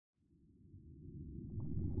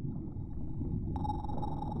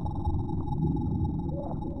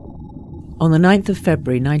On the 9th of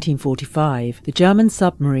February 1945, the German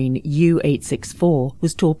submarine U-864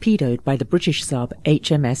 was torpedoed by the British sub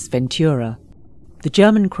HMS Ventura. The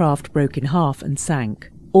German craft broke in half and sank.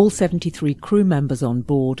 All 73 crew members on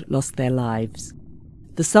board lost their lives.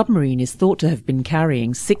 The submarine is thought to have been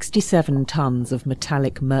carrying 67 tons of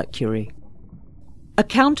metallic mercury. A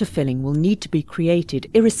counterfilling will need to be created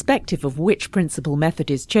irrespective of which principal method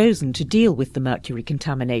is chosen to deal with the mercury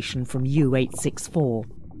contamination from U-864.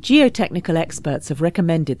 Geotechnical experts have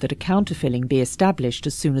recommended that a counterfilling be established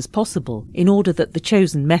as soon as possible in order that the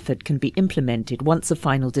chosen method can be implemented once a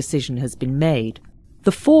final decision has been made.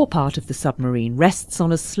 The fore part of the submarine rests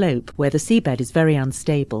on a slope where the seabed is very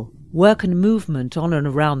unstable. Work and movement on and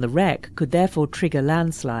around the wreck could therefore trigger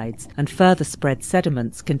landslides and further spread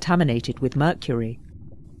sediments contaminated with mercury.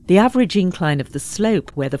 The average incline of the slope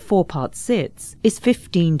where the forepart sits is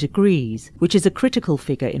 15 degrees, which is a critical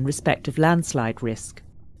figure in respect of landslide risk.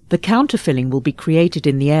 The counterfilling will be created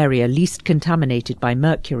in the area least contaminated by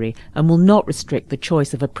mercury and will not restrict the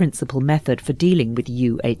choice of a principal method for dealing with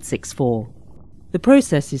U-864. The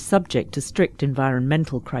process is subject to strict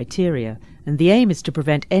environmental criteria, and the aim is to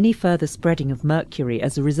prevent any further spreading of mercury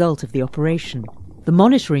as a result of the operation. The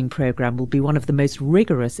monitoring programme will be one of the most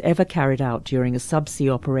rigorous ever carried out during a subsea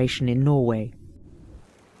operation in Norway.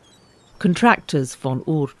 Contractors von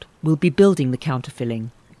Oort will be building the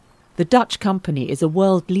counterfilling. The Dutch company is a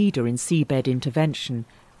world leader in seabed intervention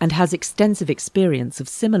and has extensive experience of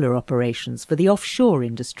similar operations for the offshore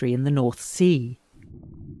industry in the North Sea.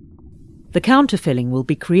 The counterfilling will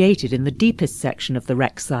be created in the deepest section of the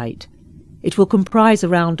wreck site. It will comprise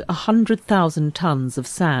around 100,000 tons of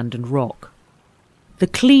sand and rock. The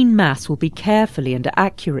clean mass will be carefully and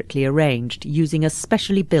accurately arranged using a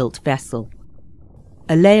specially built vessel.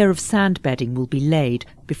 A layer of sand bedding will be laid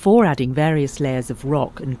before adding various layers of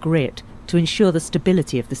rock and grit to ensure the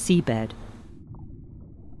stability of the seabed.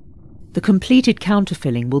 The completed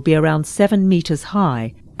counterfilling will be around 7 metres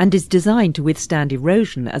high and is designed to withstand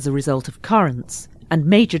erosion as a result of currents and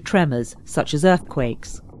major tremors such as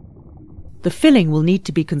earthquakes. The filling will need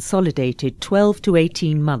to be consolidated 12 to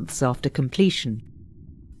 18 months after completion.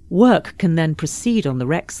 Work can then proceed on the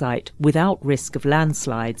wreck site without risk of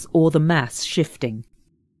landslides or the mass shifting.